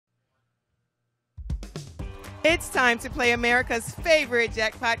It's time to play America's favorite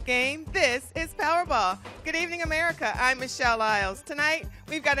jackpot game. This is Powerball. Good evening, America. I'm Michelle Isles. Tonight,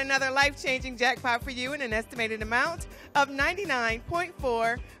 we've got another life-changing jackpot for you in an estimated amount of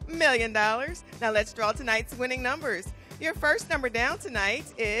 $99.4 million. Now let's draw tonight's winning numbers. Your first number down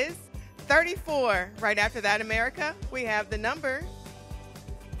tonight is 34. Right after that, America, we have the number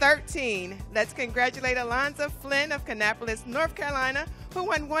 13. Let's congratulate Alonzo Flynn of Kannapolis, North Carolina, who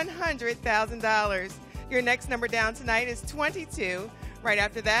won $100,000. Your next number down tonight is 22. Right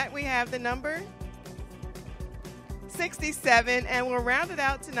after that, we have the number 67, and we'll round it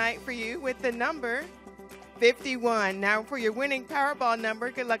out tonight for you with the number 51. Now for your winning Powerball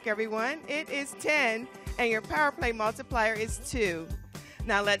number, good luck everyone. It is 10, and your Power Play multiplier is 2.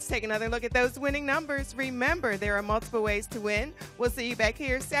 Now let's take another look at those winning numbers. Remember, there are multiple ways to win. We'll see you back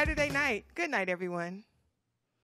here Saturday night. Good night, everyone.